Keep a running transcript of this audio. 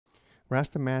We're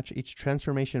asked to match each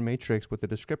transformation matrix with a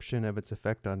description of its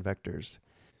effect on vectors.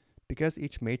 Because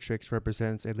each matrix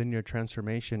represents a linear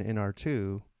transformation in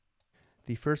R2,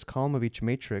 the first column of each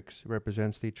matrix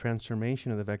represents the transformation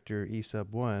of the vector E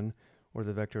sub 1, or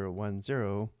the vector 1,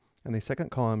 0, and the second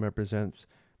column represents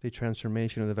the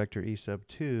transformation of the vector E sub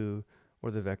 2, or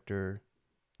the vector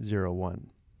 0,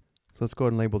 1. So let's go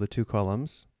ahead and label the two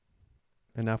columns.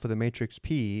 And now for the matrix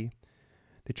P,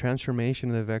 the transformation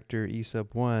of the vector E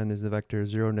sub 1 is the vector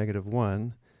 0, negative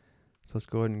 1. So let's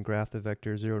go ahead and graph the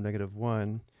vector 0, negative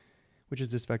 1, which is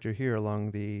this vector here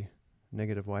along the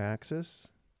negative y-axis.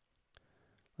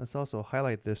 Let's also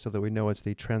highlight this so that we know it's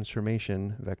the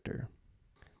transformation vector.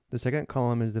 The second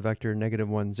column is the vector negative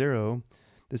 1, 0.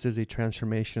 This is the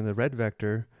transformation of the red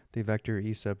vector, the vector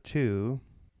E sub 2.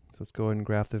 So let's go ahead and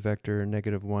graph the vector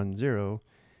negative 1, 0,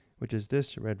 which is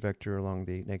this red vector along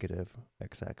the negative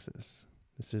x-axis.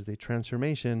 This is the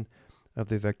transformation of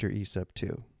the vector E sub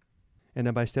 2. And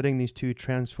now by studying these two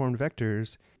transformed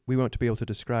vectors, we want to be able to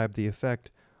describe the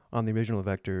effect on the original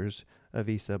vectors of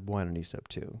E sub 1 and E sub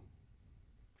 2.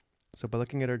 So by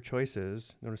looking at our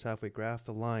choices, notice how if we graph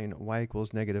the line y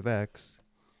equals negative x,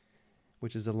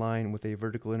 which is a line with a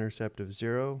vertical intercept of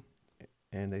 0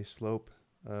 and a slope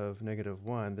of negative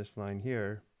 1, this line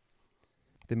here,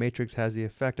 the matrix has the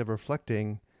effect of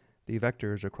reflecting the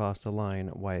vectors across the line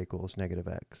y equals negative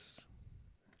x.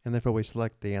 And therefore we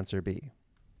select the answer B.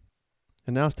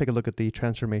 And now let's take a look at the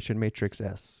transformation matrix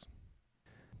S.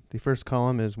 The first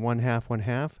column is 1 half, 1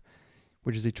 half,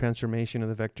 which is the transformation of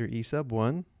the vector E sub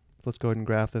 1. So let's go ahead and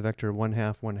graph the vector 1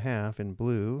 half, 1 half in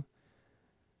blue.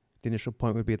 The initial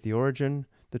point would be at the origin.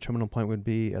 The terminal point would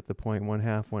be at the point 1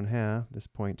 half, 1 half, this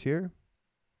point here.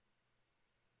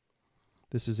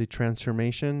 This is the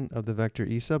transformation of the vector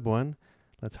E sub 1.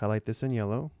 Let's highlight this in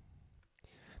yellow.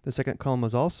 The second column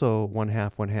is also 1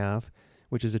 half, 1 half,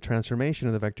 which is a transformation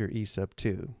of the vector E sub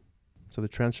 2. So the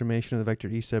transformation of the vector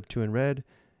E sub 2 in red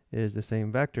is the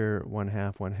same vector 1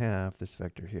 half, 1 half, this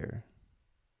vector here.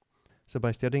 So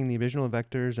by studying the original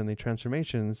vectors and the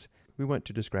transformations, we want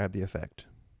to describe the effect.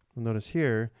 We'll notice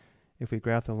here, if we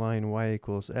graph the line y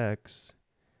equals x,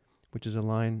 which is a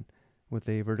line with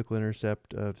a vertical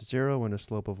intercept of 0 and a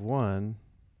slope of 1,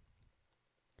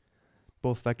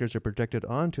 both vectors are projected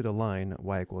onto the line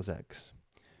y equals x.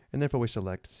 And therefore we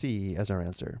select C as our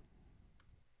answer.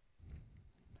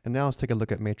 And now let's take a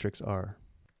look at matrix R.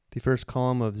 The first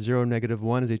column of 0, negative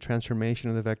 1 is a transformation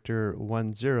of the vector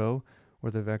 1, 0,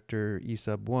 or the vector E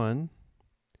sub 1.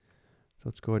 So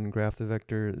let's go ahead and graph the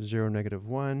vector 0, negative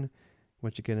 1,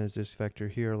 which again is this vector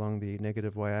here along the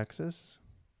negative y-axis.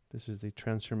 This is the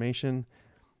transformation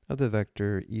of the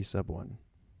vector E sub 1.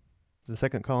 The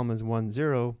second column is 1,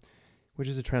 0, which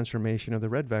is a transformation of the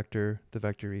red vector, the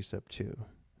vector E sub 2.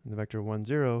 And the vector 1,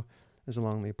 0 is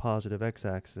along the positive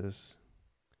x-axis,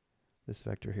 this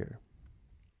vector here.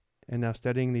 And now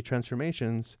studying the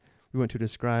transformations, we want to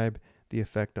describe the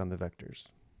effect on the vectors.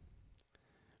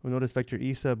 We'll notice vector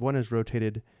E sub 1 is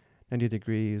rotated 90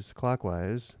 degrees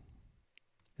clockwise,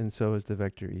 and so is the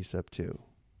vector E sub 2.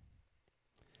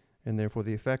 And therefore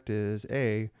the effect is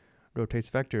A rotates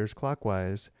vectors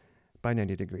clockwise by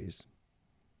 90 degrees.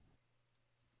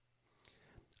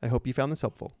 I hope you found this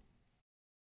helpful.